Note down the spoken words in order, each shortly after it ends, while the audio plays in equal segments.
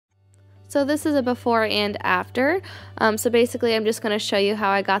So this is a before and after. So basically I'm just going to show you how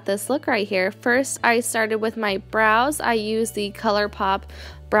I got this look right here. First I started with my brows. I used the ColourPop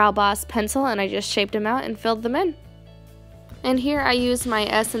Brow Boss pencil and I just shaped them out and filled them in. And here I used my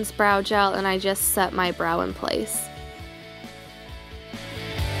Essence Brow Gel and I just set my brow in place.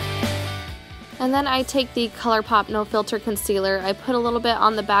 And then I take the ColourPop No Filter Concealer, I put a little bit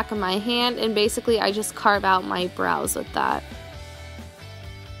on the back of my hand, and basically I just carve out my brows with that.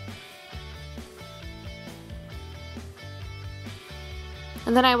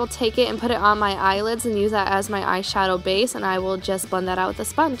 And then I will take it and put it on my eyelids and use that as my eyeshadow base, and I will just blend that out with a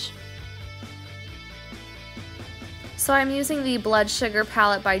sponge. So I'm using the Blood Sugar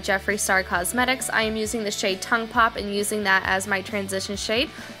Palette by Jeffree Star Cosmetics. I am using the shade Tongue Pop and using that as my transition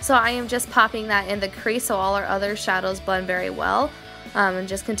shade. So I am just popping that in the crease so all our other shadows blend very well. And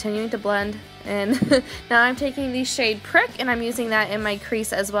just continuing to blend. And now I'm taking the shade Prick and I'm using that in my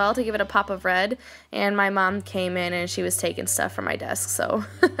crease as well to give it a pop of red. And my mom came in and she was taking stuff from my desk, so.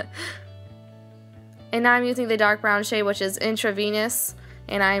 And now I'm using the dark brown shade, which is Intravenous.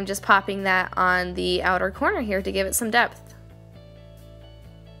 And I am just popping that on the outer corner here to give it some depth.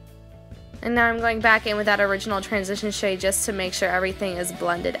 And now I'm going back in with that original transition shade just to make sure everything is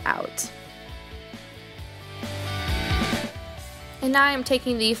blended out. And now I'm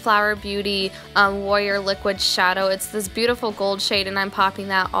taking the Flower Beauty Warrior Liquid Shadow. It's this beautiful gold shade and I'm popping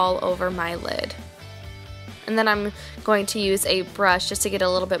that all over my lid. And then I'm going to use a brush just to get a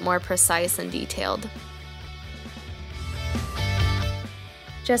little bit more precise and detailed.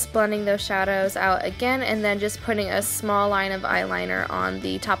 Just blending those shadows out again and then just putting a small line of eyeliner on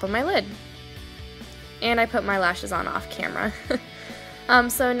the top of my lid. And I put my lashes on off camera.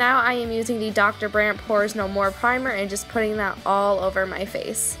 So now I am using the Dr. Brandt Pores No More Primer and just putting that all over my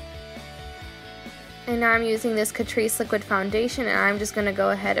face. And now I'm using this Catrice Liquid Foundation and I'm just going to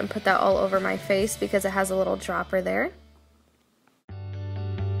go ahead and put that all over my face because it has a little dropper there.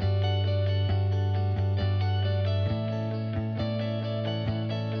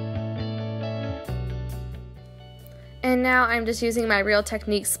 And now I'm just using my Real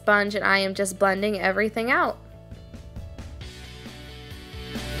Technique sponge and I am just blending everything out.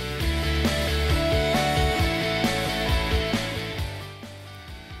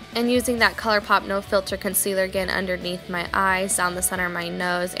 And using that ColourPop No Filter Concealer again underneath my eyes, down the center of my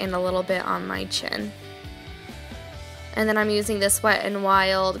nose, and a little bit on my chin. And then I'm using this Wet n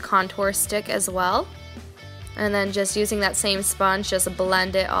Wild contour stick as well. And then just using that same sponge, just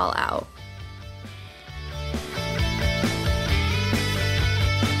blend it all out.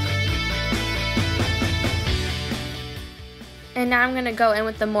 And now I'm going to go in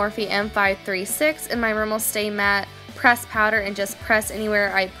with the Morphe M536 in my Rimmel Stay Matte press powder and just press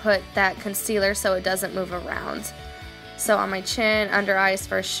anywhere I put that concealer so it doesn't move around. So on my chin, under eyes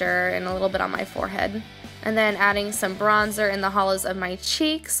for sure, and a little bit on my forehead. And then adding some bronzer in the hollows of my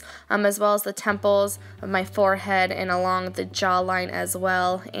cheeks, as well as the temples of my forehead and along the jawline as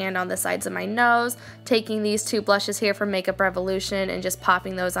well, and on the sides of my nose. Taking these two blushes here from Makeup Revolution and just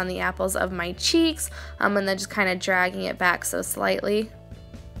popping those on the apples of my cheeks, and then just kind of dragging it back so slightly.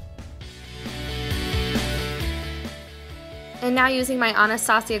 And now using my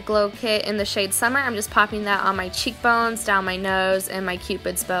Anastasia Glow Kit in the shade Summer, I'm just popping that on my cheekbones, down my nose, and my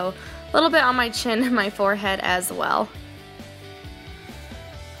Cupid's bow. A little bit on my chin and my forehead as well.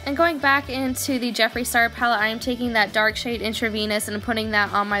 And going back into the Jeffree Star palette, I am taking that dark shade Intravenous and putting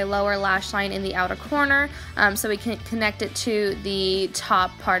that on my lower lash line in the outer corner so we can connect it to the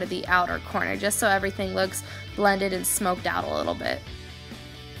top part of the outer corner, just so everything looks blended and smoked out a little bit.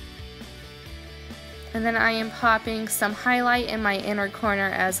 And then I am popping some highlight in my inner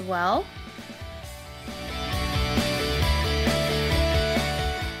corner as well.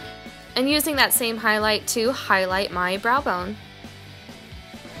 And using that same highlight to highlight my brow bone.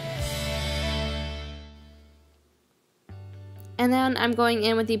 And then I'm going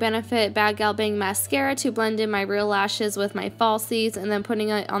in with the Benefit Bad Gal Bang Mascara to blend in my real lashes with my falsies, and then putting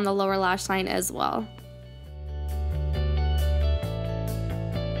it on the lower lash line as well.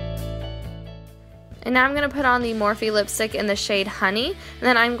 And now I'm going to put on the Morphe lipstick in the shade Honey, and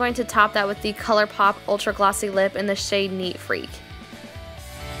then I'm going to top that with the ColourPop Ultra Glossy Lip in the shade Neat Freak.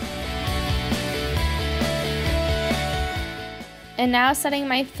 And now setting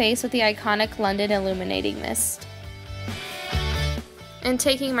my face with the iconic London Illuminating Mist. And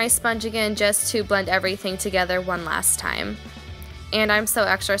taking my sponge again just to blend everything together one last time. And I'm so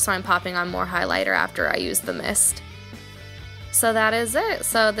extra, so I'm popping on more highlighter after I use the mist. So that is it.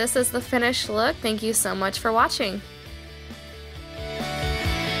 So this is the finished look. Thank you so much for watching.